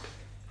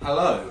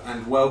Hello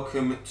and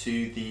welcome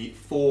to the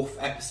fourth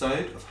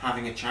episode of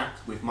Having a Chat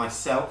with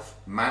myself,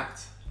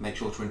 Matt. Make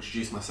sure to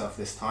introduce myself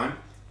this time.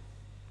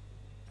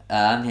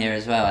 I'm here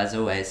as well, as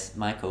always,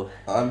 Michael.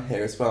 I'm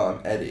here as well,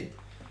 I'm Eddie.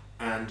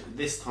 And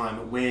this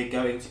time we're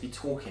going to be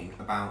talking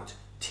about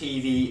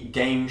TV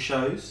game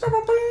shows.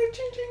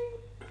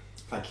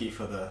 Thank you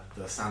for the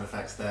sound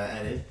effects there,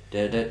 Eddie.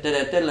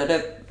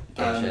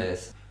 Game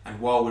shows.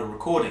 And while we're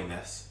recording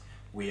this,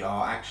 we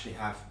are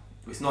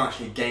it's not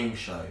actually a game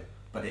show,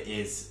 but it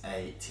is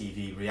a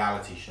TV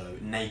reality show,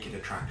 Naked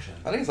Attraction.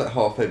 I think it's like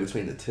halfway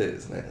between the two,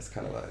 isn't it? It's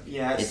kind of like...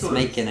 Yeah, It's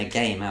making a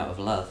game out of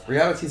love.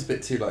 Reality's a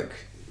bit too,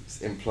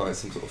 implies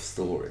some sort of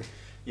story.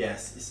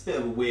 Yes, it's a bit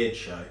of a weird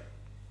show.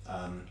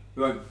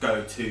 We won't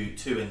go too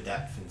in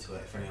depth into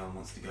it. If anyone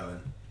wants to go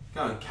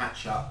and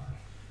catch up,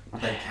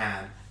 they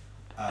can.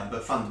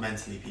 But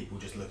fundamentally, people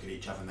just look at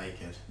each other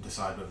naked and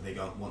decide whether they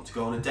want to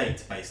go on a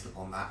date based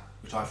upon that,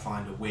 which I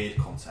find a weird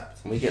concept.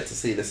 And we get to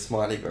see the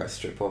Smiley guy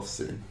strip off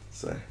soon,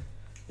 so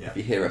if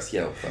you hear us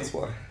yelp, that's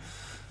why.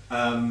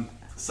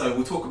 So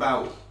we'll talk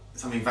about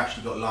something we've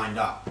actually got lined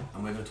up,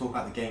 and we're going to talk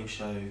about the game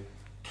show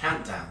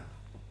Countdown.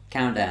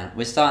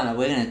 We're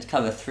going to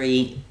cover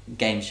 3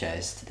 game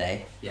shows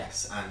today.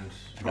 Yes, and...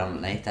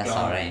 Predominantly, that's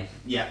our aim.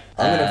 Yeah.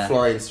 I'm going to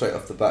fly in straight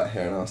off the bat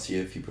here and ask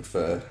you if you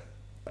prefer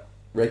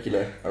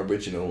regular,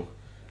 original,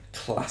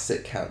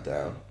 classic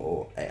Countdown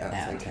or 8 out of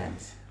 10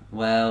 counts.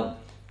 Well,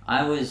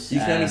 I was... You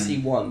can only see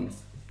one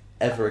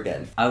ever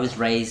again. I was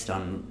raised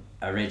on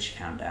a Ridge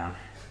Countdown.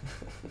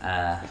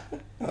 I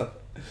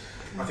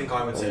think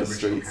I would say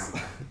original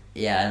Countdown.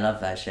 Yeah, I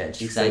love that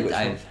shit. You say which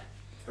one?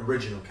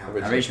 Original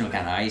Countdown. Original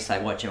Countdown. I used to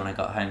watch it when I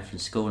got home from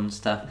school and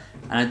stuff.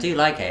 And I do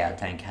like 8 out of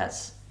 10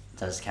 Cats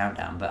does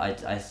Countdown, but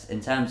I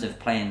in terms of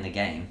playing the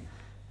game,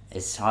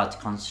 it's hard to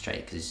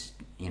concentrate because,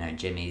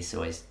 Jimmy's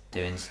always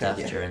doing stuff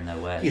during the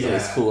work. He's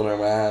always fooling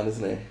around,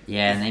 isn't he?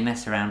 Yeah, and they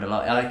mess around a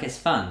lot. It's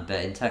fun, but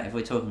if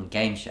we're talking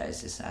game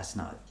shows, it's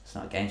not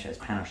a game show, it's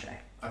a panel show.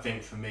 I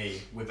think for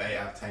me, with 8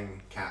 out of 10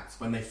 Cats,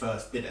 when they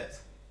first did it,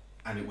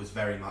 and it was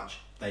very much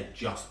they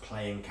just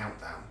playing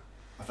Countdown,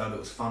 I felt it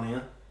was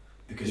funnier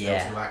because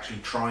they were actually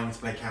trying to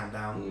play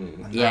Countdown.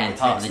 And and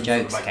part of the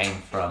jokes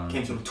came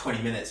sort of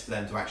 20 minutes for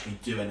them to actually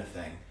do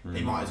anything. They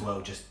might as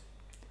well just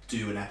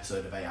do an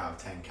episode of 8 out of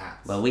 10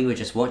 Cats. Well, we were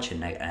just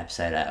watching an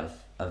episode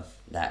of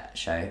that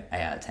show, 8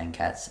 out of 10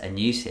 Cats, a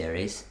new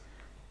series,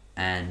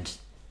 and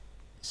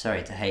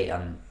sorry to hate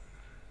on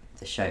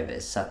the show, but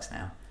it sucks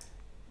now.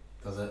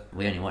 Does it?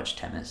 We only watched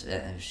 10 minutes of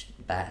it, and it was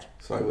bad.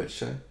 Sorry, which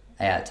show?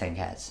 8 out of 10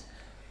 Cats.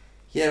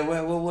 Yeah,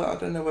 well, I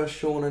don't know where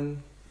Sean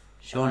and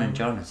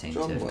John seem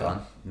to have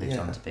gone, moved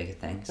on to bigger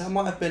things. That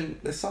might have been,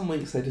 there's some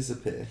weeks they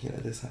disappear,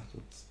 this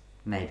happens.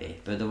 Maybe,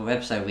 but the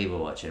episode we were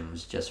watching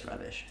was just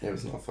rubbish. It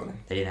was not funny.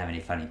 They didn't have any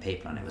funny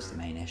people on it, was the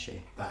main issue.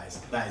 That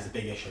is a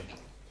big issue.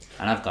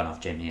 And I've gone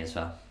off Jimmy as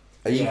well.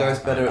 Are you guys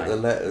better at the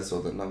letters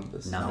or the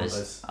numbers?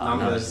 Numbers.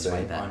 Numbers is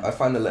way better. I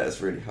find the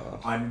letters really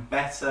hard. I'm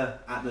better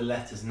at the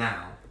letters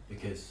now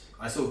because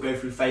I sort of go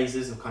through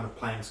phases of kind of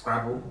playing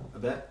Scrabble a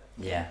bit.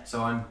 Yeah.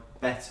 So I'm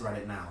better at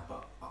it now,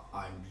 but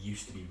I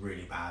used to be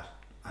really bad.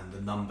 And the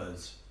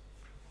numbers,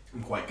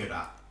 I'm quite good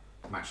at.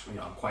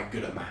 I'm quite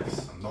good at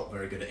maths. I'm not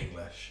very good at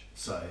English.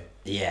 So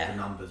the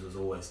numbers was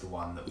always the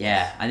one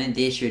that. I think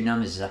the issue with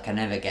numbers is I can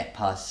never get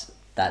past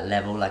that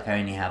level. I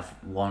only have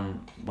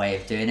one way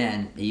of doing it,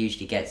 and it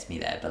usually gets me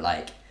there.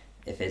 But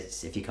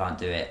if you can't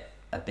do it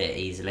a bit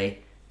easily,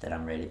 then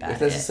I'm really bad. If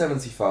there's a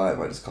 75,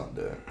 I just can't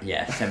do it.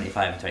 Yeah,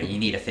 75 and 20. You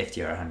need a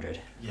 50 or 100.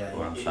 Yeah,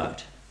 or I'm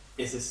fucked.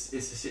 It's a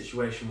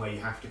situation where you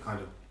have to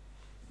kind of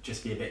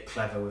just be a bit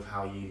clever with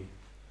how you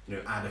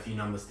add a few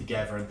numbers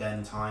together and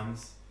then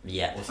times.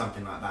 Yeah. Or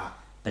something like that.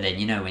 But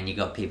then when you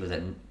got people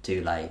that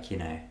do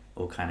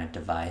all kind of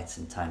divides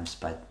and times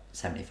by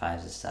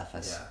 75s and stuff,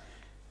 that's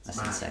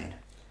insane.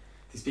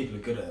 These people are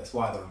good at it. That's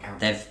why they're on Countdown.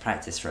 They've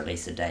practiced for at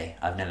least a day.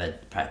 I've never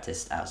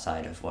practiced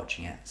outside of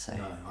watching it, so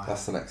no,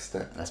 that's the next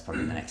step. That's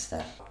probably the next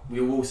step.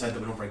 We all said that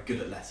we're not very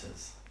good at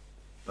letters,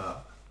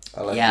 but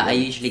I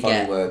usually funny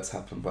get words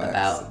happen by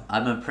accident.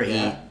 I'm a pretty.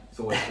 Yeah, it's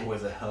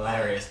always a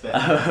hilarious bit.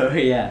 Oh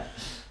yeah,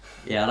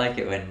 I like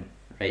it when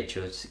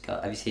Rachel's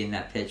got. Have you seen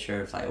that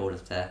picture of all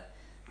of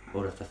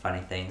the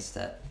funny things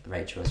that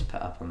Rachel has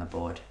put up on the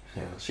board?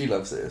 Yeah, she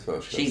loves it as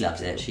well. She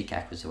loves it. She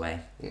cackles away.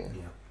 Yeah.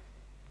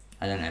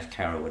 I don't know if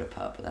Carol would have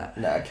put up with that.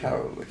 Nah,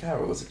 Carol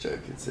was a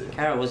joker too.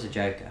 Carol was a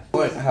joker. I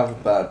won't have a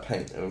bad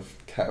paint of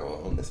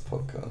Carol on this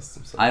podcast.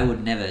 I'm sorry. I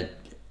would never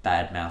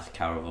badmouth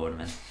Carol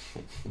Vorderman.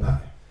 No.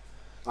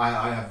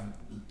 I have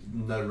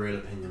no real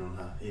opinion on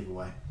her either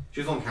way.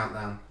 She was on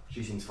Countdown.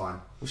 She seems fine.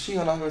 Was she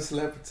on I'm a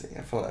Celebrity?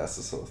 I feel like that's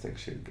the sort of thing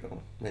she would go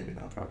on. Maybe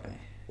not. Probably.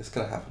 It's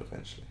going to happen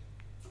eventually.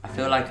 I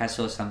feel like I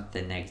saw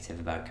something negative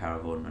about Carol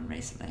Vorderman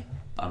recently,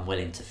 but I'm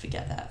willing to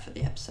forget that for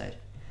the episode.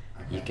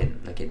 Okay. You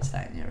can look into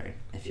that in your room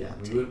if you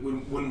want to. We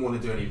wouldn't want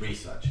to do any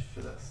research for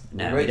this.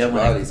 No, we don't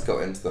want to. Rachel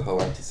got into the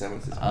whole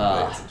anti-Semitism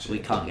debate. We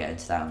can't get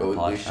into that on the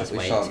podcast. That's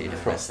way too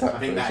depressing. I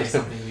think that is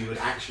something we would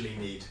actually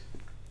need.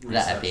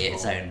 That'd be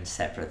its own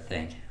separate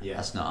thing. Yeah.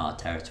 That's not our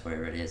territory,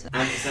 really, is it?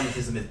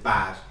 Anti-Semitism is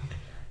bad.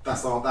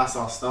 That's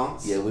our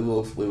stance. Yeah, we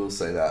will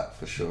say that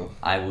for sure.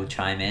 I will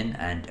chime in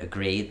and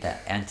agree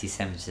that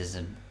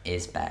anti-Semitism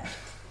is bad.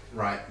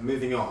 Right,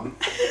 moving on.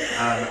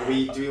 Do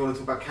we want to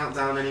talk about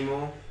Countdown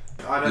anymore?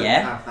 I don't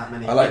Yeah. have that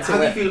many. I like How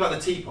do you feel about the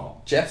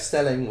teapot? Jeff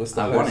Stelling was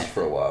the I want host it.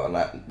 for a while, and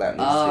that needs to be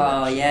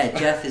Oh mentioned. yeah,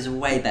 Jeff is a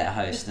way better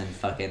host than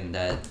fucking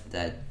the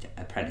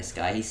Apprentice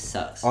guy. He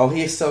sucks. Oh,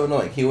 he is so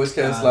annoying. He always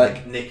goes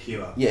Nick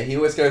Hewer. yeah, he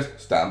always goes,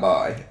 stand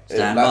by.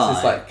 Stand That's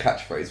his by. like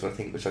catchphrase,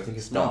 which I think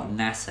is It's not dumb.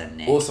 NASA,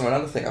 Nick. Also,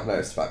 another thing I've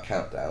noticed about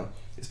Countdown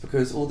is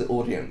because all the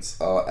audience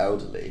are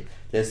elderly.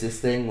 There's this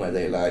thing where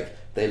they love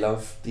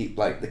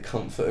the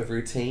comfort of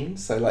routine.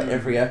 So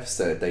every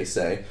episode they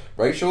say,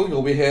 Rachel,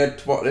 you'll be here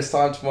this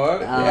time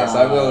tomorrow. Yes,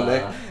 I will,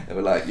 Nick. And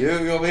we're like,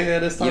 you'll be here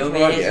this time You'll be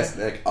tomorrow. here Yes,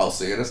 Nick. I'll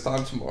see you this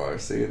time tomorrow.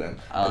 See you then.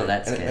 Oh, and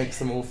that's it good. makes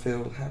them all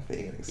feel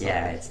happy and excited.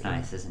 Yeah, it's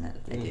nice, isn't it,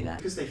 that they do that?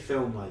 Because they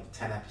film like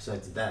 10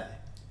 episodes a day.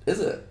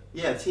 Is it?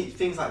 Yeah,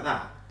 things like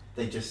that.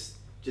 They just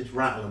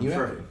rattle them You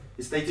through. reckon?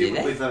 They Do do they?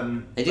 it with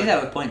They do like-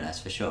 that with Pointless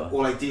for sure.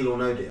 Or like Deal or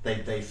No Deal.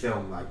 They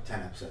film like 10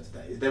 episodes a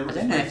day. I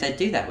don't know if they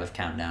do that with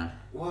Countdown.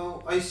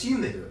 Well, I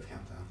assume they do it with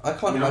Countdown. I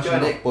can't I mean, imagine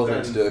I'm Nick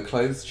bothering going- to do a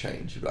clothes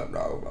change. You'd be like,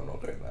 no, I'm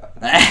not doing that.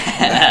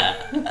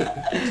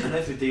 I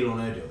know for Deal or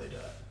No Deal they do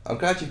it. I'm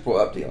glad you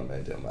brought up Deal or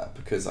No Deal, Matt,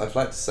 because I'd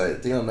like to say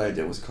that Deal or No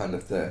Deal was kind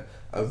of the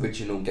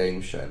original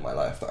game show in my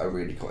life that I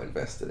really got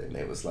invested in.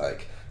 It was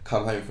like,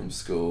 come home from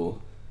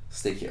school,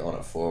 stick it on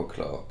at 4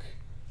 o'clock,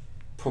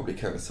 probably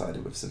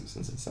coincided with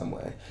Simpsons in some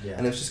way. Yeah.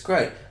 And it was just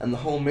great. And the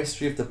whole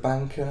mystery of the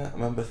banker, I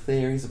remember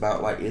theories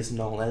about like, is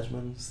Noel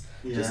Edmonds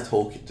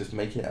just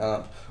making it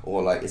up,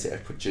 or like, is it a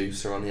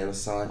producer on the other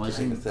side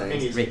Wasn't- doing the I think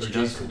thing? it's Richard the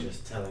producer Osman.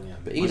 just telling him.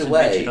 But either Wasn't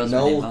way, Richard Osman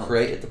Noel involved?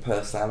 created the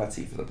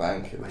personality for the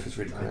banker, which was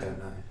really I great. don't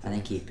know. I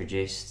think he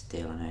produced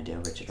Deal or No Deal,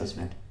 Richard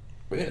Osman.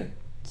 Really?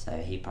 So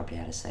he probably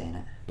had a say in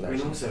it. I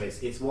mean, also,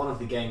 it's one of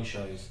the game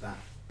shows that...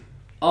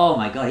 Oh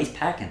my god, he's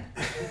packing.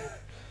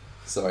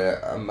 Sorry,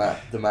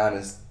 Matt, the man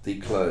is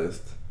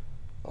declothed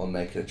on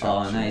Naked Oh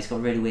Attraction. no, he's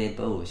got really weird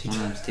balls. One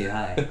of them's too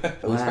high.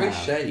 It was very Wow.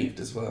 shaved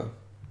as well.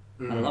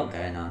 A lot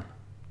going on.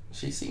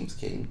 She seems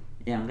keen.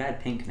 Yeah, I'm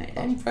glad Pink made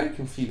I'm it. very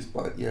confused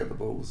by the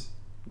balls.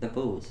 The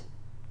balls.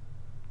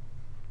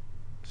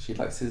 She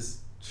likes his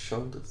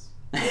shoulders.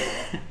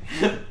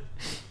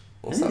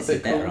 What's This that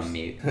is bit better called? on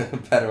mute.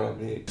 Better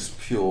on mute. Just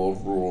pure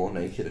raw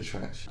Naked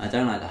Attraction. I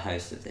don't like the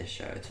host of this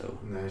show at all.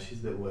 No, she's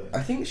a bit weird.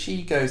 I think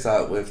she goes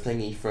out with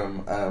Thingy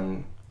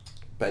from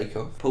Bake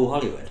Off. Paul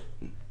Hollywood.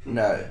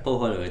 No, Paul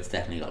Hollywood's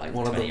definitely got like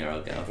One a of the-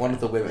 20-year-old girl. one of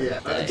the women. Yeah,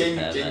 I Right,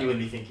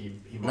 genuinely think he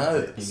might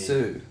No, be me.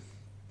 Sue.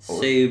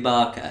 Sue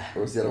Barker.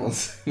 Or was the other one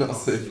not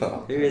Sue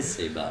far? Who is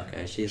Sue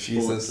Barker? She's a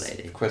She's sports a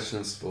lady. question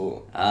of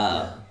sport.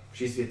 Ah.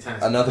 She used to be a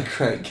tennis Another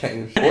great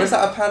game. Or is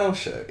that a panel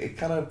show? It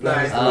kind of No,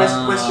 blurs. it's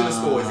the- Question of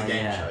Sport is a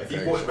game yeah. show. If you've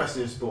Very watched sure.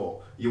 Question of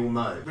Sport, you'll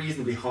know.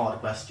 Reasonably hard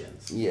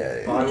questions. Yeah, But I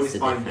yeah. always What's the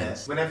find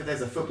difference? it, whenever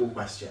there's a football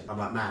question, I'm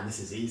like, man, this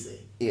is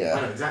easy. I know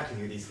Yeah. exactly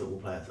who these football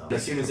players are. Yeah,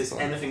 As soon as it's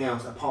that's anything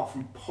else, apart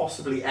from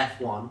possibly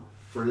F1,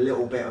 for a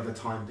little bit of a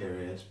time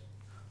period,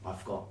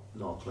 I've got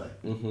not a clue.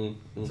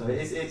 Mm-hmm. So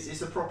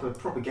it's a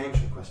proper game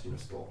show, Question of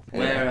Sport.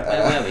 Where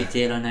were we?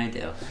 Deal or no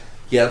deal?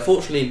 Yeah,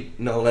 unfortunately,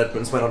 Noel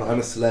Edmonds went on I'm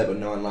a Celeb and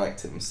no one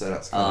liked him, so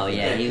that's kind Oh of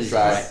yeah, he was a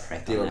drag right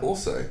prick deal. on that.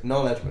 Also,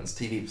 Noel Edmonds,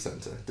 TV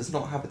presenter, does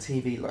not have a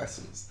TV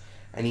license,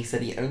 and he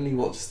said he only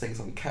watches things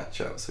on catch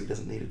up, so he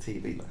doesn't need a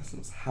TV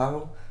license.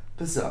 How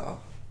bizarre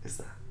is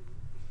that?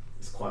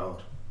 It's quite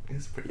odd.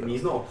 It's pretty I mean,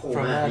 he's not a poor for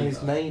a man man who's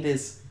either. made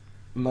his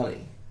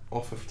money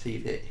off of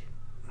TV.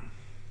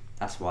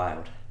 That's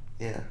wild.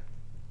 Yeah,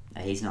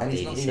 No, he's not and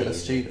he's BBC. not even a is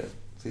he? student,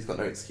 so he's got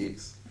no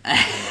excuse.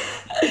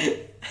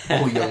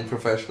 All young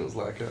professionals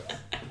like us.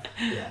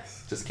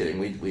 Yes. Just kidding.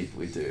 We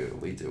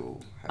do.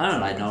 I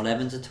don't like Noel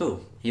Evans at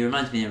all. He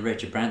reminds me of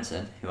Richard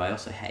Branson, who I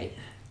also hate.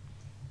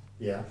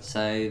 Yeah.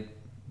 So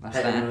that's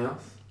Hey, that. anyone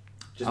else?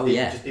 Just Oh, people,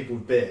 yeah. Just people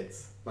with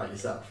beards, like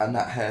yourself. And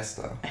that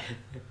hairstyle.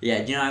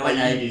 Yeah, do you know I Like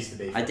went? you used to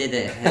be. I did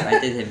it. I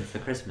did him for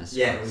Christmas.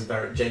 Yeah, it once.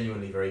 was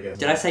genuinely very good.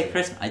 Did I say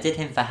Christmas? I did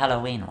him for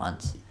Halloween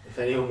once. If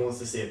anyone wants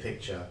to see a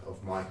picture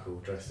of Michael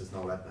dressed as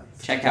Noel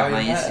Edmonds, Check Did you out dye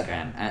my your hair?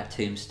 Instagram at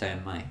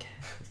Tombstone Mike.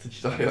 Did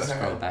you dye your Scroll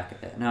hair? back a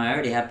bit. No, I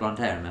already had blonde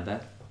hair. Remember?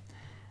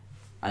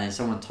 And then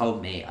someone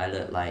told me I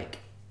looked like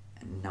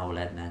Noel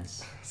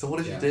Edmonds. So what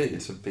did Yeah. you do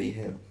to be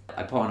him?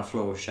 I put on a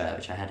floral shirt,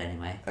 which I had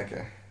anyway,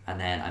 Okay. and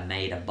then I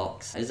made a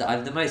box.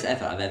 I've the most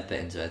effort I've ever put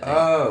into a thing.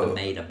 Oh. I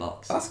made a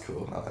box. That's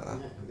cool. I like that.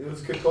 yeah, it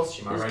was a good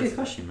costume. It was a I good rated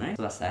it. costume, right?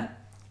 So that's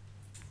that.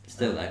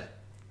 Still though,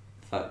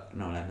 fuck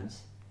Noel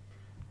Edmonds.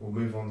 We'll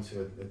move on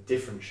to a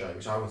different show,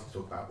 which I want to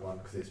talk about one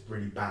because it's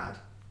really bad.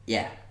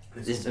 Yeah.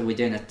 It's- We're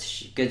doing a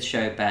good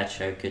show, bad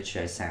show, good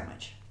show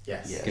sandwich.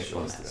 yes. Yeah, Good sure.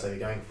 format. let's do So that.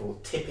 you're going for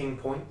Tipping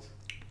Point,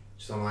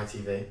 which is on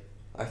ITV.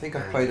 I think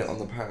I And- played it on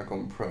the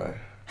Paragon Pro.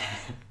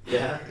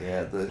 Yeah.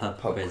 Yeah, the Pub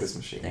pub quiz quiz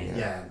machine. thing.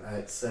 Yeah. Yeah,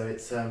 it's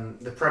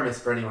the premise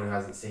for anyone who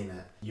hasn't seen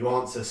it. You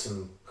answer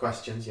some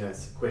questions,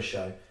 it's a quiz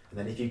show, and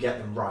then if you get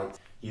them right,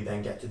 you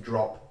then get to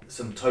drop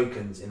some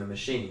tokens in a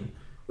machine,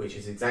 which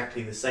is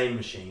exactly the same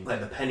machine, like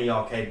the penny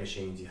arcade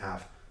machines you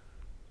have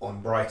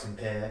on Brighton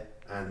Pier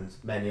and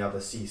many other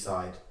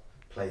seaside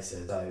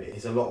places. So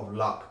it's a lot of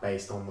luck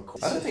based on the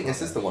course. I don't think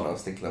this is the one I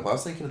was thinking of. I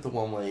was thinking of the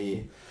one where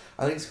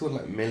I think it's called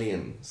like £1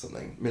 million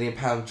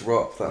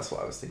drop. That's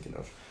what I was thinking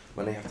of.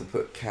 When they have to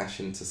put cash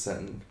into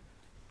certain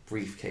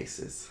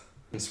briefcases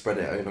and spread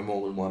it over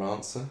more than one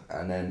answer,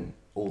 and then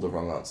all the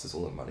wrong answers,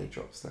 all the money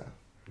drops there.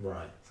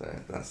 Right. So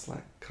that's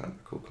like kind of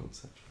a cool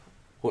concept.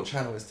 What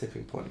channel is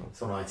Tipping Point on?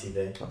 It's on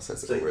ITV. Oh,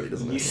 says So it already,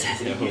 doesn't it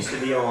used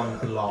to be on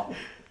a lot.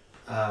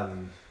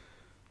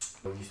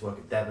 When we used to work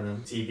at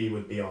Debenham, TV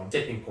would be on.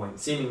 Tipping Point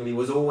seemingly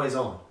was always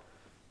on,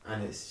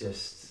 and it's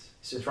just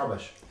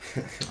rubbish.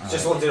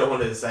 I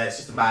wanted to say it's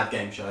just a bad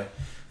game show. I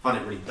find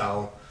it really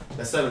dull.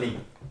 There's so many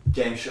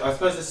game shows. I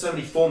suppose there's so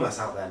many formats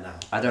out there now.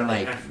 I don't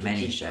They like have to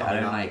many keep shows. I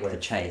coming don't up like with- The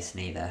Chase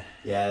neither.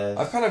 Yeah.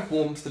 I've kind of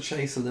warmed to the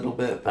chase a little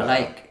bit. But I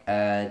like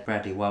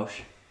Bradley Walsh.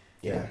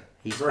 Yeah.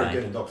 He's very fine.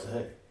 good in Doctor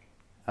Who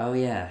Oh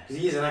yeah,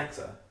 because he is an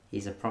actor.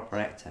 he's a proper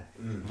actor.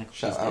 Mm. Look what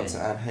Shout he's out doing. to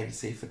Anne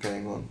Hegarty for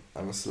going on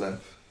I'm a Celeb.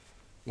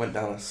 Went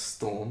down a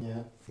storm.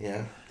 Yeah.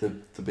 Yeah,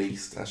 the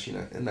Beast.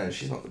 Actually, no,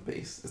 she's not the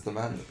Beast. It's the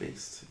man, the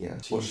Beast. Yeah.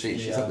 She's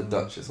She's the, like the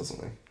Duchess or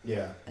something.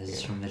 Yeah. Is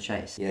this Yeah. from The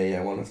Chase?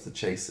 Yeah. One of the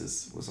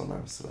chasers was on I'm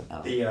a Celeb.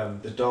 Oh.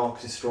 The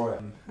Dark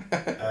Destroyer.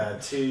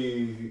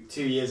 2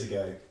 years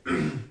ago,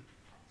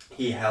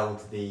 he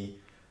held the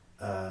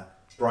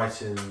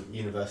Brighton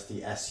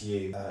University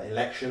SU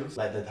elections.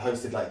 Like they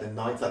hosted like the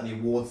night, like the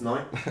awards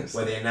night,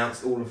 where they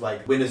announced all of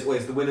like winners. Well,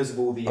 it's the winners of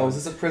all the. Oh, was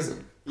this a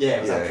prison? Yeah,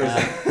 it was at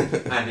Yeah.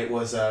 prison, and it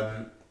was.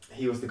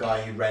 He was the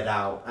guy who read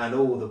out, and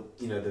all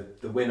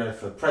the winner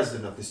for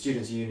president of the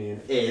Students' Union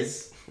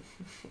is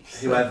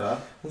whoever.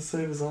 That's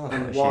so bizarre.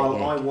 And shit, while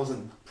yeah. I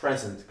wasn't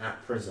present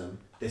at Prism,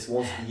 this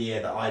was the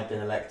year that I'd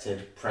been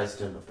elected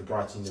president of the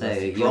Brighton So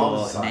University Drama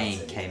your Society.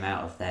 name came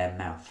out of their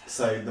mouth.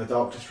 So the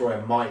Dark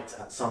Destroyer might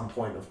at some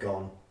point have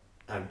gone,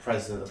 and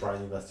president of the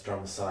Brighton University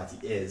Drama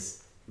Society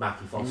is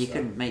Matthew Foster. And you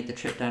couldn't make the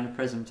trip down to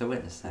Prism to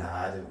witness that.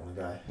 Nah, I didn't want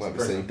to go. It's Might be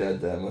Prism. sitting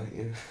dead there, might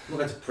you? I'm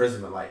going to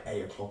Prism at like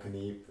 8 o'clock in the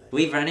evening.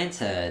 We ran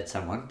into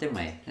someone, didn't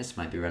we? This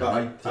might be But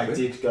relevant. I Did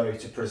we? did go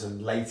to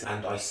Prism later,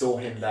 and I saw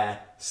him there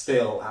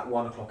still at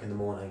 1 o'clock in the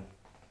morning.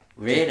 just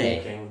Really?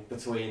 walking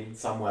between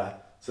somewhere.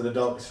 So the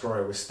Dark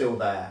Destroyer was still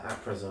there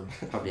at Prism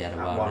Probably had at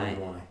a 1 wild in night. the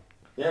morning.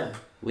 Yeah.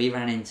 We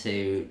ran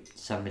into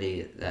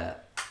somebody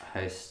that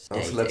hosts Oh,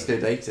 dating. Celebs Go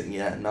Dating,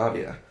 yeah,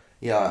 Nadia.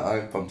 Yeah,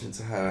 I bumped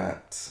into her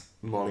at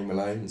Molly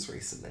Malone's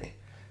recently.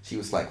 She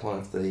was like one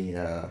of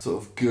the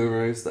sort of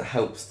gurus that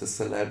helps the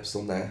celebs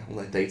on their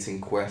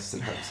dating quests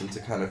and helps them to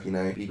kind of,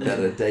 be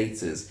better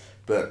daters.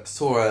 But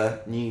saw a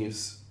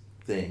news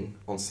thing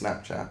on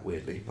Snapchat,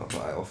 weirdly, not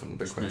that I often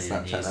frequent Not even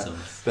Snapchat news now.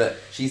 songs. But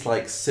she's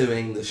like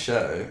suing the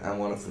show and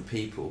one of the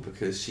people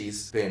because she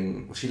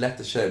left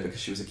the show because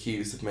she was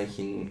accused of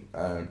making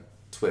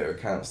Twitter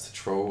accounts to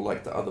troll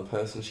like the other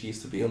person she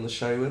used to be on the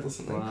show with or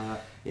something.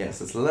 What? Yes,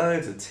 there's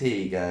loads of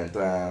tea going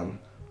down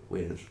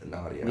with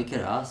Nadia. We could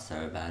have asked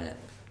her about it.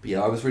 But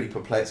yeah, I was really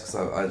perplexed because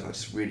I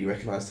just really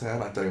recognised her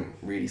and I don't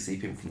really see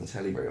people from the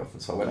telly very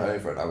often. So I went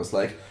over and I was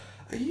like,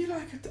 are you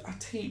like a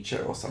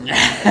teacher or something? Are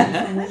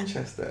you from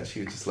Winchester?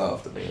 She just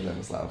laughed at me and then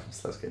was like, I'm from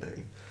Celebs Go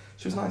Dating.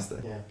 She was nice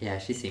though. Yeah. Yeah,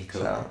 she seemed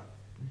cool. Shout out.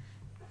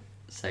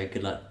 So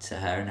good luck to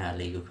her and her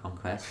legal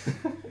conquest.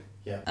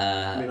 Yeah.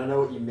 I mean, I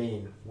know what you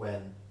mean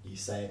when you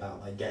say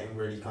about like getting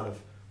really kind of,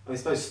 I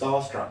suppose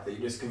starstruck, that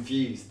you're just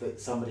confused that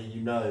somebody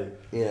you know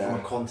from a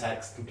Yeah.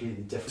 context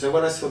completely different. So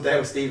when I saw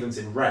Dale Stevens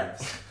in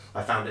Revs,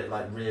 I found it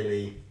like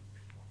really,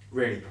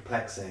 really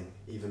perplexing,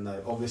 even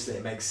though obviously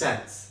it makes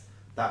sense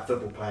that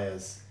football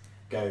players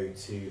go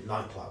to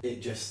nightclubs.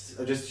 It just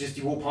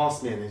you walk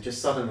past me and it's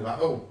just suddenly like,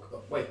 oh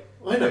wait,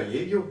 I know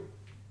you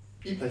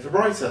play for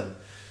Brighton.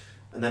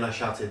 And then I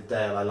shouted,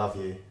 Dale, I love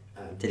you.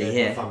 And Did he gave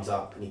hear? me a thumbs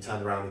up, and he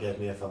turned around and gave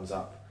me a thumbs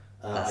up.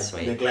 That's I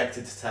sweet.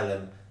 neglected to tell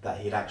him that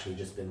he'd actually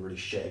just been really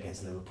shit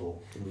against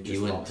Liverpool. And we just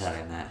You wouldn't lost. tell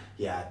him that.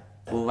 Yeah.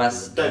 Well,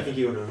 that's- don't think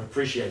he would have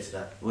appreciated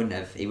it. Wouldn't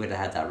have. He would have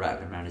had that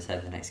rattling around his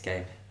head the next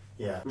game.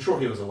 Yeah. I'm sure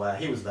he was aware.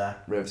 He was there.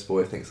 Rev's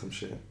boy thinks I'm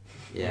shit.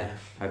 Yeah.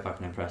 Hope I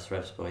can impress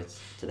Revs boys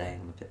today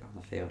on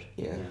the field.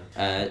 Yeah.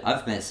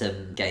 I've met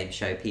some game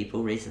show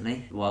people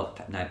recently. Well,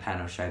 no,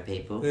 panel show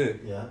people. Who?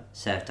 Yeah.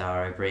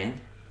 Serdar O'Brien.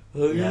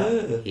 Oh Yeah.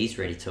 yeah. He's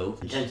really tall.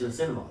 He came to the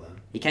cinema then.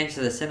 He came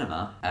to the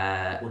cinema.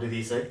 What did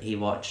he say? He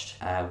watched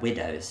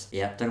Widows.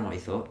 Yeah, don't know what he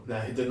thought. No,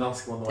 he didn't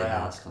ask him on the way Didn't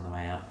out. ask on the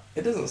way out.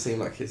 It doesn't seem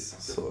like his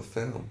sort of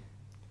film.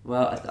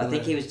 Well, I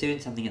think he was doing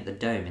something at the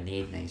Dome in the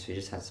evening, so he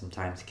just had some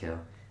time to kill.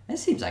 It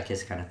seems like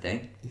his kind of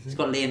thing. It's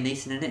got Liam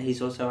Neeson in it. He's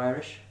also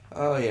Irish.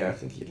 Oh yeah, I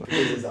think he'd like.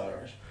 He is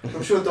Irish.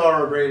 I'm sure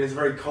Dara O'Brien is a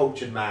very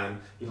cultured man.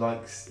 He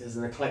has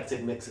an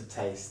eclectic mix of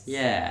tastes.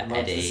 Yeah, He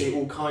likes to see Eddie.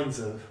 all kinds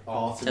of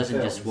art and Doesn't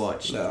films. just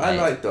watch. No, I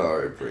like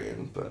Dara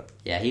O'Brien, but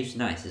Yeah, he was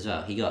nice as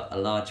well. He got a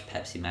large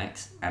Pepsi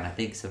Max and I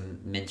think some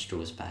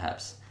minstrels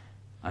perhaps.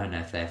 I don't know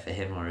if they're for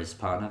him or his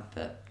partner,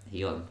 but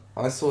he got them.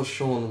 I saw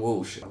Sean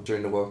Walsh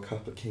during the World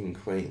Cup at King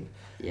and Queen.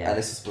 Yeah. And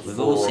this is before. We've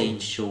all seen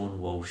Sean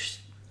Walsh.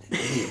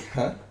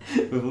 Huh?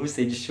 We've all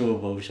seen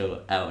Sean Walsh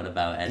out and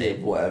about, Eddie. Yeah,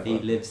 whatever. He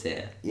lives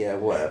here. Yeah,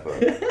 whatever.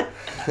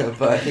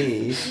 But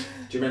he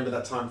Do you remember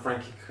that time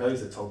Frankie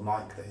Koza told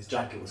Mike that his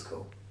jacket was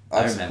cool? I I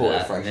remember supported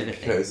that Frankie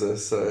vividly. Koza,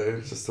 so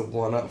just to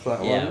one up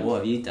that Yeah, one. what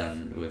have you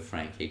done with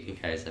Frankie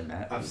Koza,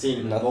 Matt? I've seen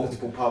him in Nothing.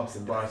 multiple pubs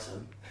in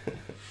Brighton.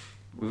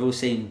 We've all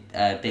seen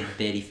Big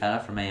Beardy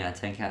Fella from 8 out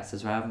of 10 Cats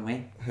as well, haven't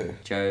we? Who?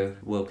 Joe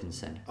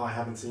Wilkinson. I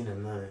haven't seen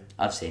him, no.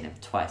 I've seen him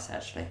twice,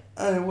 actually.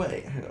 Oh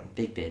wait, hang on.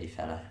 Big Beardy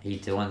Fella.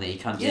 He's the one that he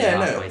comes in Yeah,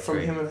 halfway no, from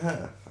through. him and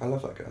her. I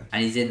love that guy.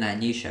 And he's in that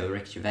new show with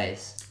Ricky Gervais.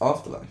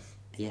 Afterlife.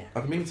 Yeah,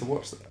 I've been meaning to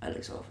watch that. that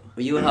looks awful.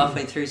 Well, you were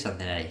halfway through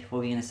something, Eddie. What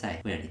were you going to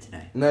say? We don't need to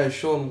know. No,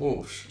 Sean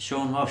Walsh.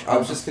 Sean Walsh. I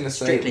was just gonna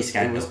say Strictly it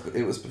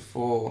Scandal. was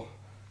before.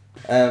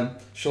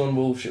 Sean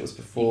Walsh. It was You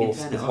before can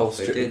turn the it whole off.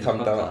 We're Strictly doing the Come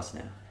podcast Dancing.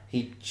 now.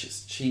 He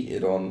just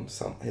cheated on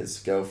his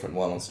girlfriend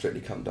while on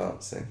Strictly Come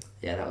Dancing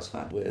Yeah, that was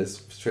fun. with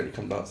his Strictly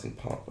Come Dancing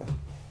partner.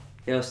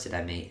 Who else did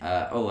I meet?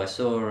 I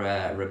saw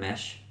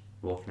Ramesh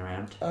walking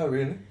around. Oh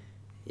really?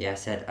 Yeah, I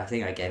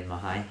think I gave him a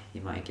hi. He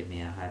might have given me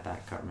a hi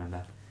back, can't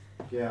remember.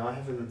 Yeah, I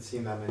haven't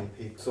seen that many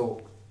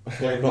people. I've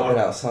Glenn not been Murray.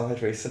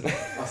 outside recently.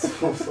 I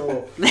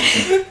saw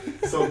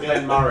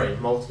Glenn Murray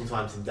multiple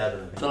times in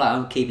Devon. I feel like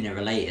I'm keeping it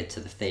related to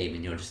the theme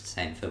and you're just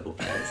saying football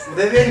players. Well,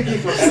 they're the only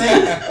people I've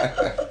seen.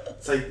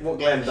 So what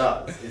Glenn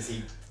does is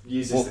he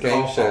uses What the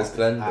game car show has park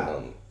Glenn been at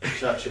on?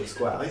 Churchill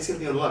Square. Oh, he's going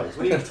to be on loads.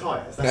 When he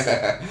retires, that's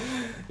it.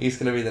 He's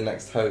going to be the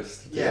next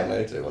host. Yeah,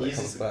 later when he it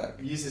comes back.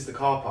 uses the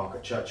car park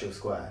at Churchill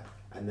Square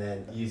and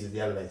then uses the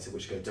elevator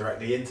which goes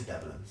directly into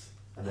Debenhams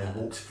and then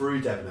walks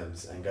through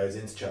Debenhams and goes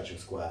into Churchill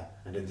Square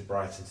and into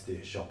Brighton to do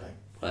his shopping.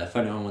 Well, if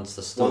anyone wants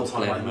to One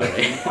stalk time Glenn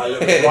Murray. I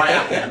looked right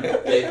at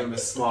him, gave him a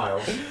smile,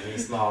 and he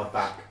smiled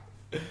back.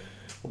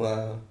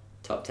 Wow.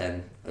 Top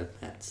 10 of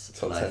Matt's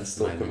Top life 10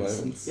 stalker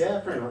moments. Yeah,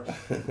 pretty much.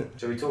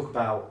 Shall we talk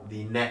about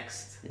the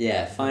next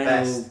Yeah, final.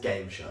 best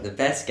game show? The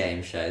best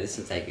game show. This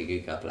will take a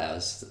good couple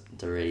hours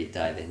to really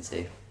dive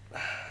into.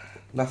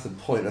 Nothing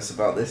pointless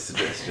about this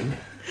suggestion.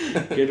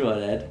 Good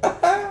one, Ed.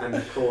 And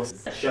of course,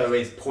 the show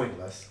is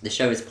pointless. The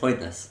show is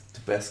pointless. The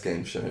best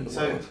game show in the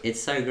So- world.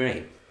 It's so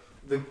great.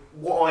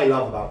 What I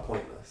love about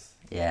Pointless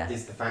Yeah.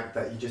 is the fact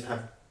that you just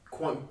have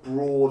quite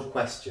broad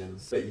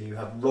questions, but you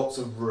have lots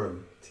of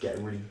room to get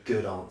a really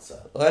good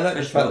answer. I like For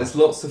the sure. fact there's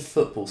lots of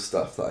football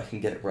stuff that I can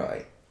get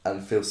right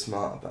and feel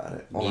smart about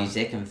it.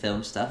 Music and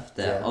film stuff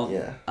that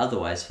Yeah.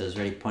 otherwise feels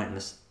really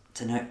pointless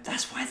to know.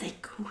 That's why they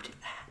called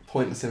it that.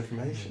 Pointless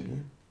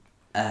information,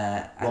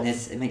 And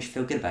it makes you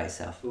feel good about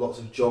yourself. Lots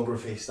of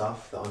geography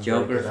stuff that I'm very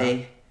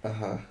Geography, yeah.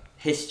 Uh-huh.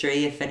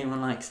 history, if anyone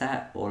likes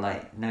that, or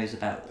like knows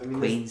about I mean,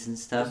 queens and good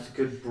at. stuff. Just a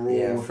good broad.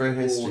 Yeah, for a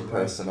history broad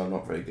person, I'm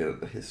not very good at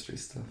the history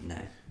stuff. No.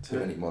 Too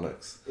many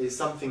monarchs. It's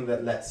something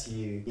that lets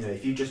you,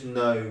 if you just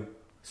know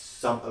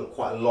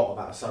quite a lot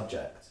about a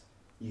subject,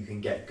 you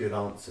can get good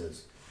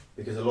answers.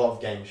 Because a lot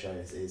of game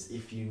shows is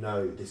if you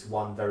know this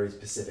one very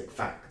specific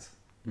fact,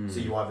 so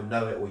you either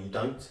know it or you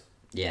don't,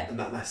 Yeah. and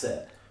that's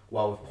it.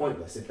 While with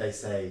Pointless, if they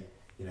say,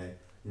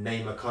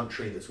 name a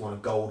country that's won a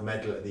gold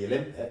medal at the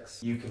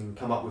Olympics, you can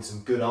come up with some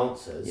good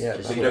answers. Yeah,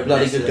 but I'm you don't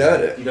bloody good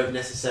necessarily- at it. You don't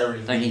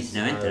necessarily Don't need to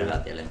know anything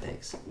about the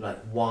Olympics. like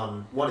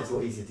one. It's a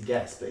lot easier to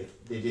guess, but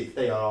if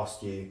they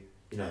asked you,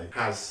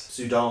 has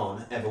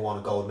Sudan ever won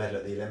a gold medal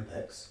at the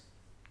Olympics?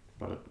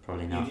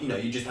 Probably not.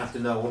 You just have to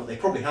know. They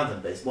probably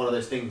haven't, but it's one of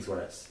those things where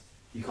it's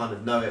you kind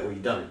of know it or you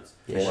don't.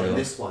 Yeah, Well, in sure.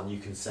 this one, you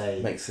can say,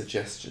 Make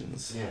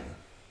suggestions. yeah,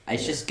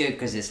 It's just good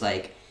because it's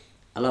like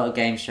a lot of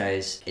game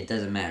shows. It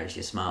doesn't matter if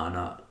you're smart or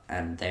not,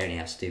 and they only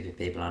have stupid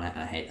people on it,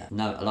 and I hate that.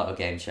 No, a lot of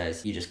game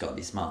shows you just got to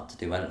be smart to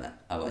do well in it.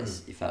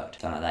 Otherwise, you're fucked.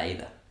 Don't like that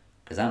either.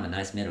 Because I'm a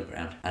nice middle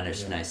ground, and I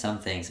just know some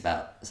things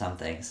about some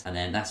things, and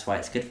then that's why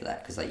it's good for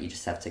that. Because like you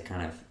just have to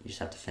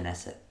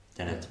finesse it.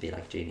 Don't have to be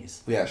like a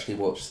genius. We actually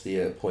watched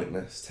the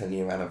Pointless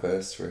 10-year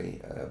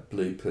anniversary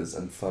bloopers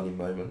and funny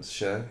moments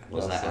show.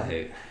 Was last that a night.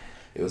 hoot?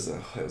 It was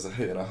a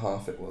hoot and a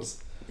half. It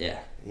was. Yeah.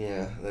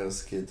 Yeah, that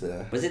was good.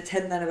 Was it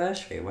 10th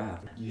anniversary? Wow.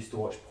 used to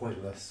watch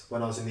Pointless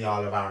when I was in the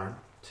Isle of Arran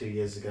 2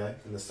 years ago.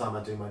 In the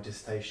summer, doing my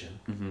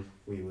dissertation,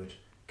 we would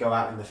go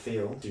out in the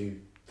field, do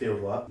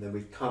field work, and then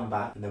we'd come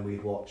back, and then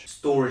we'd watch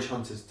Storage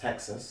Hunters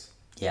Texas.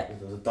 Yeah.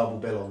 There was a double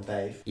bill on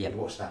Dave. Yeah. We'd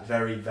watch that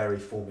very, very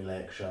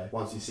formulaic show.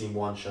 Once you've seen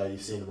one show,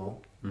 you've seen them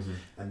all.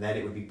 And then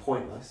it would be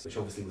Pointless, which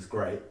obviously was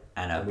great.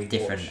 And a And we'd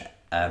different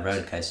watch-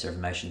 roller coaster of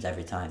emotions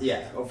every time.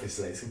 Yeah,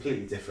 obviously it's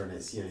completely different.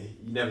 It's you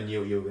never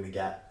knew what you were going to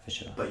get, For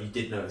sure. but you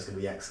did know it was going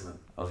to be excellent.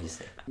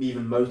 Obviously. It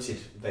even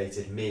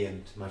motivated me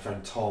and my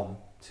friend Tom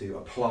to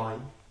apply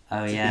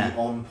Oh to yeah. be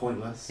on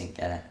Pointless. Didn't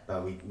get it.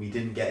 But we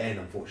didn't get in,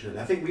 unfortunately.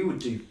 I think we would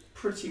do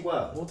pretty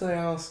well. What did I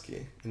ask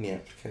you in the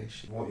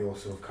application? What your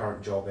sort of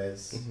current job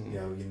is,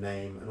 your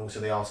name, and also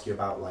they ask you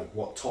about like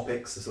what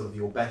topics are sort of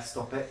your best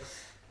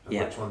topics and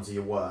Yeah. which ones are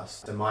your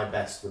worst. So my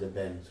best would have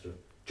been sort of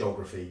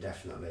geography,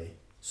 definitely,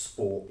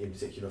 sport, in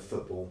particular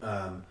football,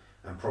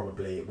 and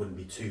probably it wouldn't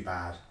be too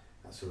bad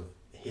at sort of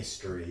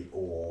history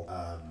or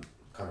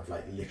kind of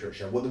like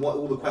literature. What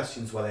all the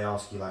questions where they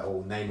ask you like,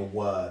 name a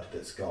word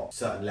that's got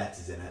certain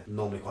letters in it.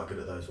 Normally quite good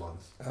at those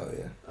ones. Oh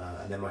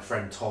yeah. And then my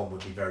friend Tom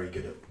would be very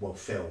good at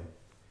film.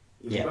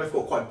 We Yeah. both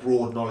got quite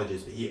broad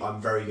knowledges, but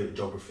I'm very good at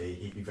geography.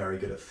 He'd be very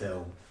good at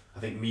film. I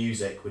think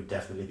music would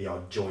definitely be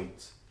our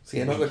joint. See,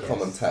 another weakest.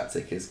 common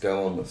tactic is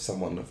go on with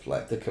someone of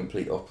like the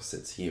complete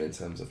opposite to you in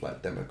terms of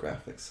like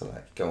demographics. So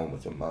like go on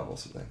with your mum or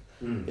something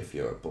if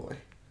you're a boy.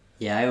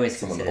 Yeah, I always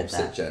Someone considered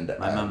opposite that. gender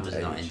My mum and was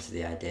not age. into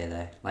the idea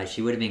though. Like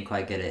she would have been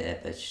quite good at it,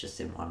 but she just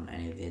didn't want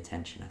any of the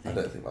attention. I I think.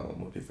 don't think my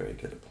mum would be very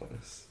good at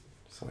pointless.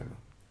 Sorry, mum.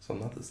 It's on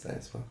Mother's Day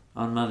as well.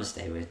 On Mother's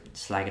Day, we're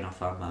slagging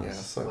off our mums. Yeah,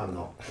 sorry. I'm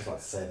not. I was about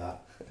to say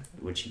that.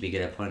 Would she be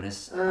good at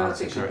pointless? I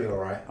think she'd be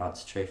alright.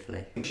 Answer truthfully.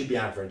 I think she'd be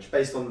average.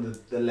 Based on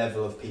the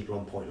level of people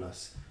on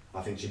Pointless,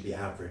 I think she'd be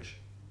average.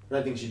 I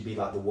don't think she'd be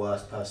like the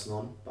worst person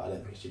on, but I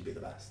don't think she'd be the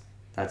best.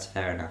 That's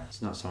fair enough.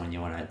 It's not someone you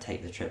want to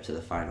take the trip to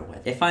the final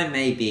with. If I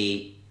may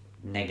be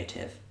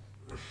negative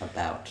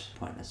about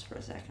Pointless for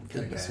a second.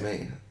 Goodness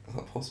me, is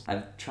that possible?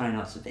 I'm trying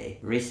not to be.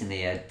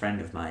 Recently, a friend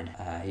of mine,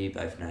 who you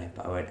both know,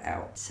 but I won't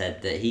out,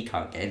 said that he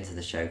can't get into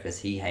the show because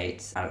he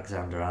hates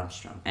Alexander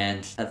Armstrong.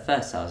 And at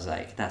first I was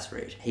like, that's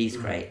rude. He's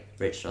great.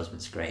 Richard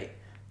Osman's great.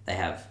 They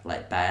have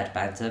like bad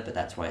banter, but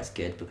that's why it's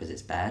good, because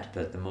it's bad.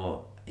 But the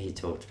more he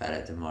talked about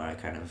it, the more I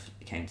kind of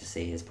came to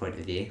see his point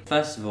of view.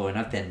 First of all, and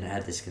I've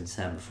had this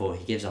concern before,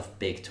 he gives off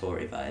big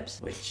Tory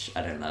vibes, which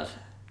I don't love.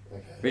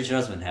 Okay. Richard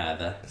Osman,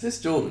 however, Is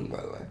this Jordan,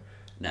 by the way?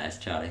 no, it's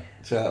Charlie.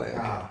 Charlie.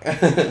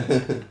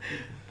 Okay.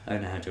 I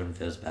don't know how Jordan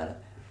feels about it.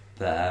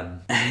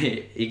 But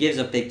he gives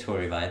off big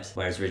Tory vibes,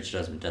 whereas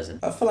Richard Osman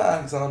doesn't. I feel like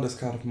Alexander's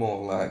kind of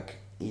more like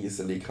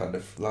easily kind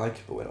of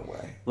likeable in a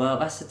way. Well,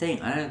 that's the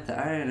thing. I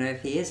don't know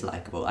if he is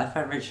likable. I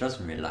find Richard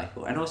Osman really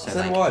likable, and also I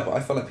don't like know why, but I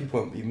feel like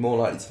people would be more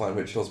likely to find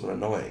Richard Osman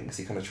annoying because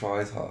he kind of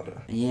tries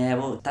harder. yeah.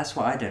 Well, that's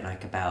what I don't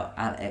like about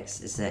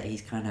Alex is that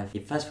he's kind of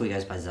first of all he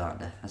goes by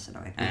Xander. That's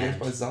annoying. He goes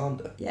by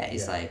Xander. Yeah,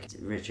 he's Yeah. like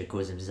Richard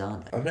calls him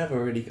Xander. I've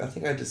never really. I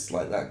think I just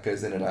like that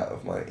goes in and out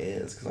of my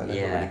ears because I never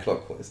Yeah. really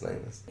clock what his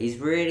name is. He's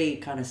really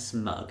kind of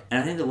smug,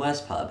 and I think the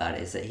worst part about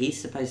it is that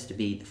he's supposed to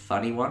be the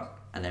funny one.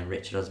 And then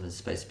Richard Osman's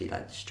supposed to be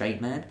like the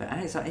straight man, but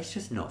Alex, like, it's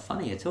just not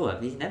funny at all.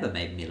 He's never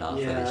made me laugh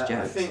with his I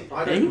jokes. think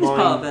I But don't he was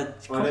mind, part of a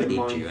I comedy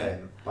don't mind duo.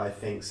 him, but I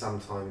think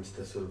sometimes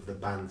the sort of the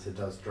banter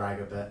does drag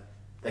a bit.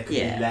 There could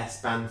Yeah. be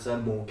less banter,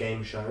 more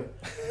game show.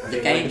 I The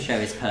think game when- show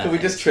is perfect. Can we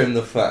just trim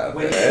the fat a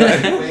when,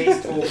 bit? when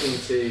he's talking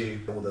to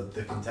all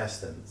the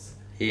contestants,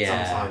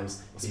 Yeah.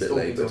 sometimes It's he's a bit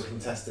talking to a laboured.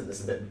 contestant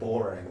that's a bit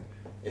boring.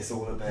 It's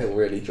all a He'll bit.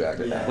 really drag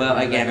it Yeah. down. Well,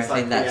 again, I It's think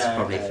like, that's yeah,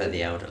 probably okay. for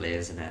the elderly,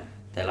 isn't it?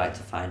 They like to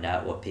find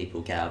out what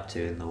people get up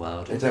to in the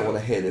world. They don't want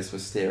to hear this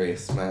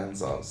mysterious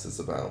man's answers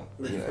about,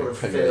 They've you got know, to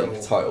Premier League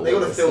fill. title. They got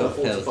to winners. fill the Got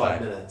to fill 45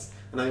 time. minutes.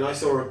 And I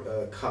saw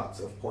a cut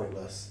of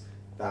Pointless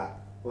that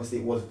obviously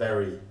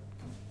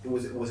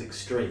it was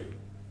extreme.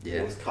 It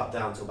Yeah. was cut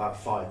down to about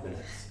 5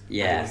 minutes.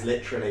 Yeah. And it was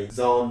literally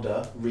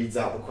Xander reads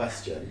out the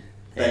question.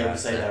 They Yeah, all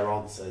say that's it. their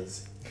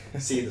answers,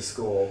 see the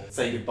score,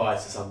 say goodbye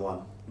to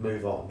someone,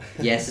 move on.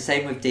 Yeah, it's the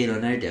same with Deal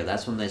or No Deal.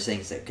 That's one of those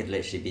things that could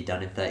literally be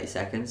done in 30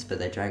 seconds, but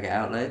they drag it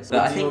out loads. But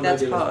Well, I Deal think or No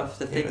that's Deal part is- of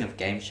the thing of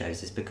game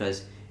shows, is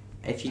because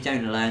if you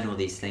don't learn all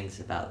these things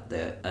about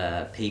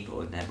the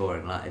people and their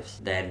boring lives,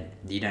 then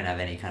you don't have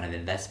any kind of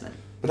investment.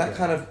 But that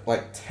kind of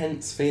like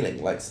tense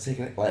feeling, like to take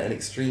an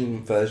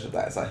extreme version of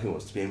that is like Who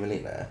Wants to Be a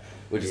Millionaire,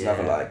 which is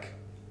another Yeah. like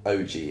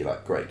OG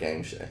like great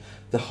game show.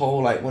 The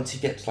whole like once you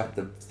get to like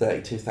the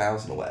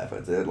 32,000 or whatever,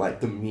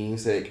 the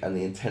music and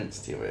the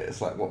intensity of it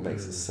is like what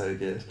makes it so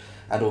good.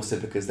 And also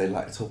because they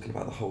like talking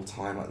about the whole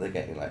time, like they're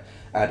getting like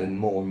adding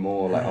more and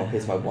more, like oh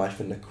here's my wife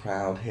in the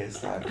crowd,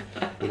 here's like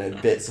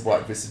bits of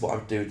what this is what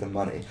I do with the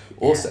money.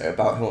 Also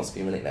about Who Wants to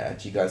Be a Millionaire,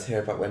 do you guys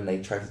hear about when they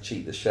tried to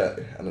cheat the show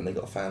and then they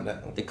got found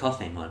out? The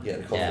coughing one. Yeah,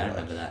 the coughing I one.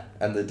 remember that.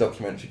 And the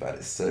documentary about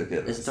it is so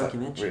good. There's a It's like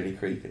documentary? really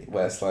creepy.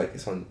 Where it's like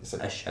it's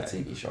like A show. a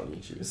TV show on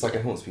YouTube. It's like a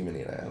Who Wants to Be a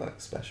Millionaire like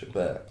special.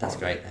 But That's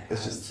great though. I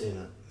It's haven't just seen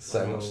it.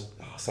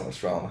 so much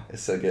drama.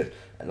 It's so good.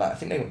 And like I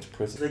think they went to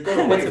prison. They got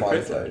away Fined with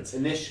prison loads.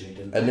 initially,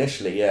 didn't they?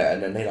 Initially, yeah,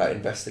 and then they like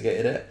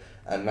investigated it,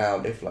 and now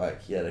they've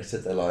like they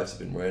said their lives have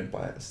been ruined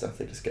by it and stuff.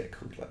 They just get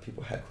called like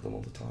people heckle them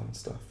all the time and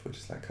stuff, which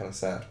is like kind of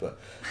sad. But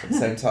at the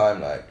same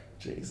time, like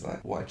geez,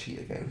 like why cheat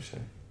a game show?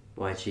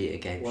 Why cheat a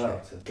game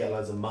Well, show? to get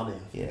loads of money. I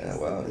think Yeah, is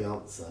well, the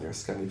answer. You're a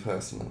scummy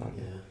person, aren't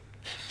you? Yeah.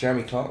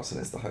 Jeremy Clarkson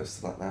is the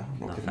host of that now. I'm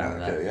not Not giving fan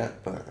that a of go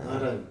yet, but I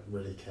don't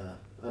really care.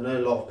 I know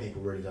a lot of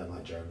people really don't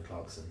like Jeremy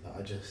Clarkson, but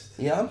I just.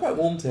 yeah, I'm quite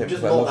warm to him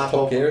Just because I not loved that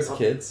Top Gear as a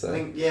bothered. kid. So I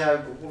think, yeah,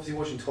 obviously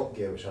watching Top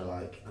Gear, which I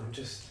like,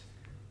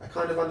 I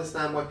kind of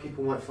understand why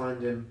people might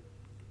find him,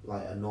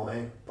 like,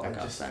 annoying, but I I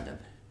can't just, stand him.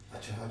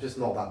 I'm just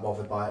not that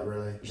bothered by it,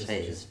 really. Just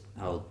hate his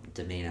whole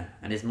demeanour.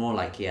 And it's more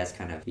like he has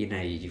kind of,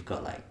 you've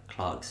got like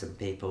Clarkson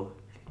people.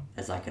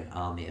 There's like an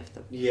army of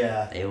them.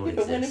 Yeah. They all yeah,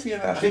 but when exist. have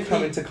you actually think come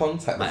he- into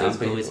contact My with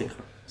those uncle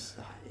people? is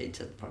a... He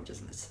probably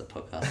doesn't listen to the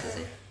podcast, does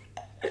he?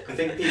 I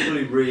think people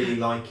who really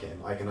like him,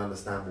 I can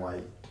understand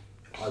why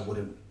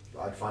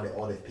I'd find it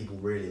odd if people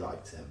really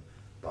liked him.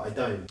 But I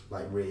don't,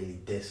 like, really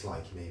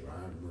dislike him either.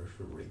 I'm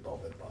really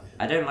bothered by him.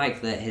 I don't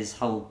like that his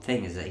whole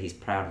thing is that he's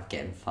proud of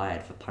getting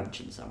fired for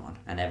punching someone.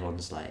 And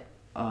everyone's like,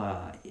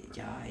 oh,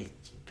 yeah, he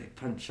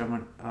punched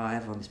someone. Oh,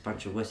 everyone's a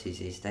bunch of wussies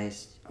these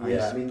days. I Yeah,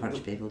 used I to mean,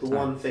 punch people the all the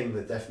time. one thing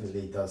that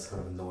definitely does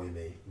kind of annoy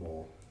me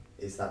more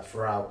is that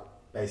throughout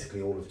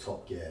basically all of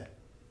Top Gear.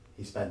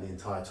 He spent the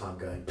entire time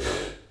going,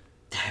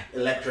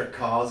 electric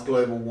cars,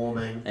 global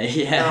warming.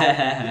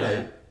 Yeah.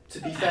 Now,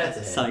 to be fair to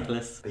him,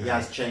 Cyclists. but he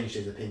has changed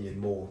his opinion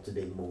more to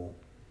being more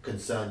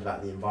concerned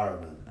about the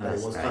environment. But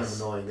That's it was kind of nice.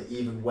 annoying that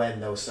even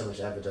when there was so much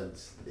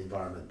evidence of the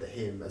environment, that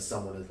him as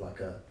someone as like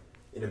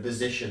in a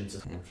position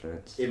to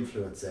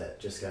influence it,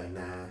 just going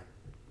nah,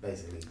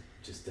 basically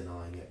just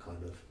denying it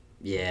kind of.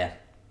 Yeah.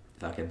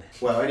 Fuck him.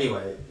 Well,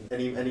 anyway,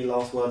 any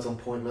last words on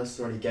Pointless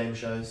or any game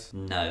shows?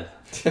 No.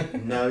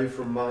 No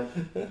from Mike,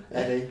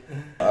 Eddie.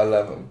 I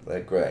love them. They're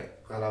great.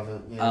 I love it.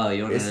 Yeah. Oh,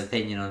 you want It's- an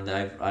opinion on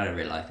the... I don't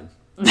really like him.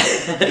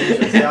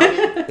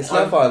 It's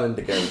Love Island,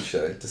 a game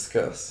show.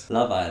 Discuss.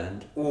 Love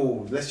Island.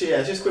 Oh, let's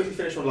just quickly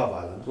finish on Love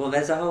Island. Well,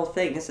 there's a whole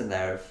thing, isn't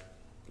there, of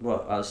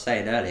what I was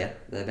saying earlier.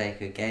 They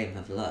make a game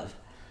of love.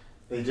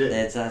 They do.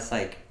 That's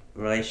like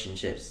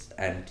relationships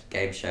and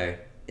game show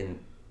in...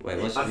 Wait,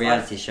 what's I've-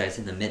 reality shows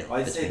in the middle?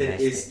 I'd say between that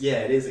it those is. two. Yeah,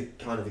 it is a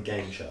kind of a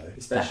game show, But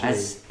especially.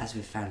 as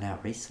we found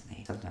out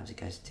recently, sometimes it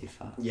goes too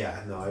far.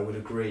 Yeah, no, I would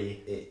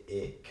agree.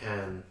 It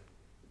can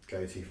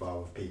go too far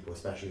with people,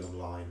 especially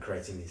online,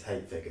 creating these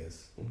hate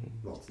figures.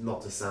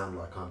 Not to sound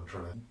like I'm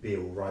trying to be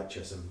all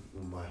righteous and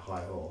on my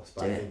high horse,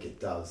 but I Yeah. think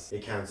it does.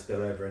 It can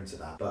spill over into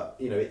that. But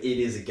it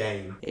is a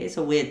game. It's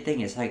a weird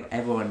thing. It's like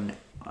everyone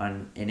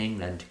in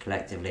England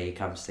collectively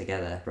comes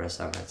together for a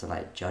summer to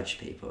like judge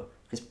people,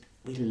 because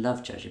we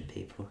love judging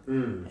people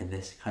in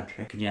this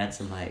country. Can you add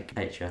some like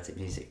patriotic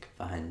music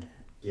behind?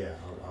 Yeah,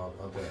 I'll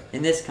do it.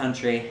 In this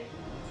country,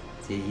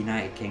 the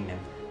United Kingdom,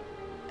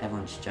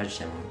 everyone just judges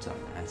everyone on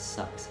something, and it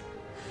sucks.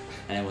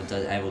 And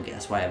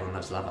that's why everyone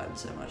loves Love Island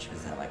so much,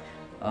 because they're like,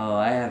 oh,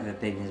 I have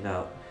opinions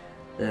about...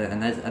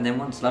 And then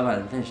once Love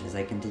Island finishes,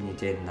 they continue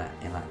doing that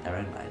in like their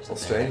own lives.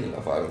 Australian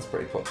Love Island's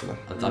pretty popular.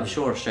 I'm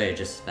sure Australia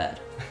just as bad.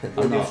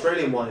 Well, the not-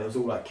 Australian one, it was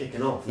all like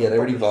kicking off. Yeah, they're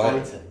really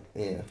properly violent. fighting.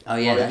 Yeah. Oh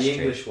yeah, While that's the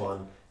true. English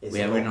one, it's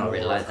Yeah, a we're lot not more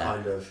really of like that.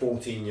 kind of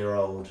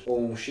 14-year-old.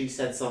 Oh, she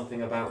said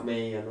something about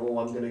me, and I'm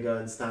going to go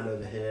and stand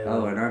over here.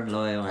 Oh, and I'm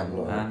loyal, I'm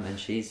loyal. and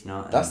she's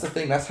not. That's the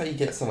thing. That's how you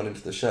get someone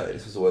into the show.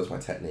 This was always my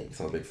technique, because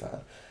I'm a big fan.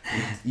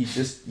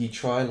 You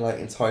try and like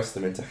entice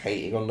them into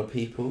hating on the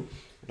people.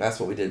 That's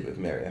what we did with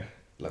Miria.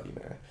 Love you,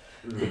 Miria.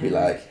 We'd be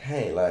like,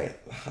 hey,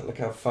 like, look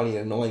how funny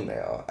and annoying they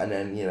are. And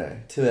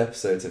then, 2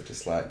 episodes of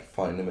just like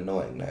finding them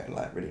annoying. They're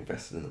like really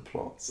invested in the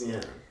plots.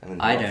 Yeah. And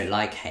then I don't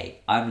like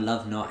hate. I'm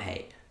love, not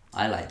hate.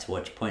 I like to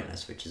watch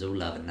Pointless, which is all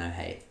love and no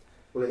hate.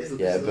 Well, it is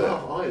Yeah, it's but-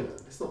 Love Island.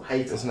 It's not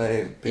hate. There's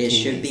Island. no. It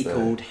should be bikinis, though.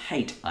 called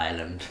Hate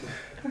Island.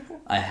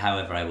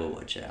 However, I will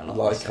watch it. I love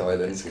Like myself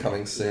Island because-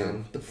 coming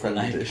soon. The friend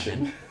Like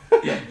edition.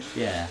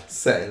 Yeah.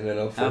 Set in an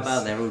office. How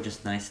about they're all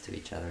just nice to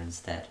each other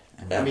instead?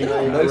 And I mean, mean,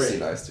 I they're mostly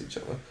agree. nice to each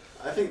other.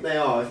 I think they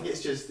are. I think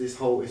it's just this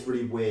whole. It's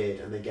really weird,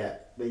 and they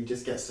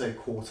just get so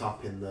caught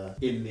up in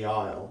the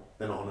Isle.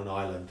 They're not on an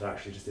island. They're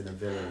actually just in a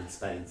villa in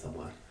Spain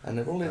somewhere. And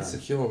they're all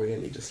insecure,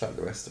 really, just like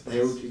the rest of us.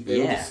 They all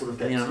yeah. just sort of I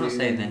get mean, I'm not too-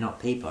 saying they're not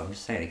people. I'm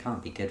just saying it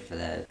can't be good for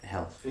their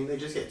health. I think they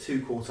just get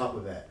too caught up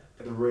with it.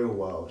 In the real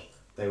world,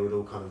 they would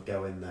all kind of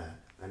go in there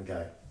and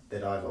go.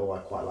 They'd either, I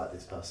quite like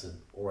this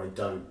person, or I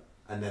don't,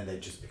 and then they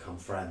just become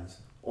friends,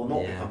 or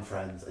not Yeah. become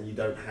friends, and you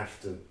don't have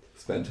to.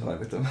 Spend time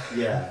with them.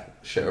 Yeah.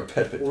 Share a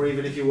bed with them. Or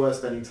even if you were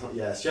spending time,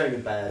 sharing a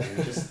bed. And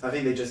I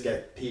think they just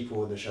get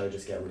people in the show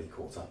just get really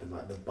caught up in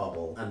like the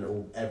bubble,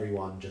 and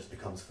everyone just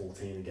becomes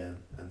 14 again,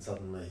 and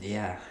suddenly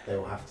Yeah. they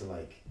will have to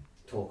like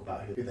talk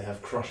about who they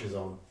have crushes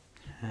on,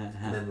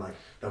 and then like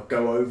they'll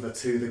go over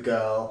to the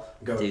girl,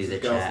 and go Do over to the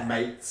the girl's chat.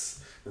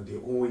 mates, and be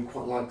he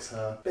quite likes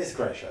her. But it's a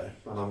great show,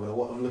 and I'm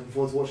looking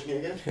forward to watching it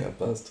again. Yeah,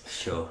 buzzed.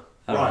 Sure.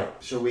 Right,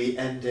 shall we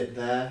end it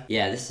there?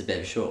 Yeah, this is a bit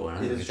of a short one. I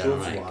think It we've is done a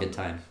short alright. one. Good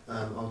time.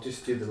 I'll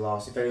just do the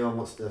last. If anyone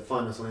wants to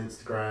find us on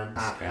Instagram,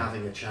 at Instagram.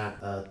 Having a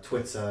Chat,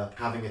 Twitter,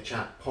 Having a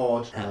Chat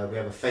Pod. We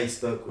have a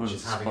Facebook, which On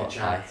is Having a Spotify.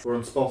 Chat. We're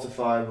on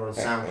Spotify, we're on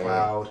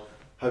SoundCloud.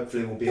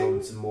 Hopefully we'll be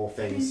on some more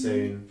things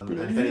soon. And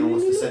if anyone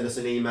wants to send us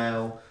an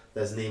email,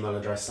 there's an email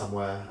address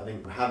somewhere. I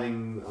think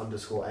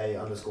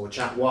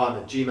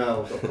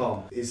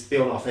having_a_chat1@gmail.com is be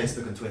on our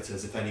Facebook and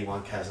Twitters if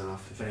anyone cares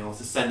enough. If anyone wants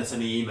to send us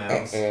any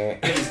emails,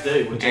 please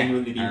do. We'll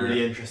genuinely be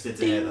really interested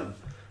to hear them.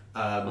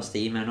 What's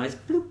the email noise?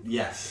 Bloop.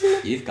 Yes.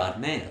 You've got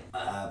mail.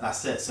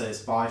 That's it. So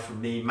it's bye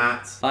from me,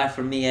 Matt. Bye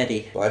from me,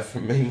 Eddie. Bye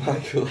from me,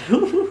 Michael.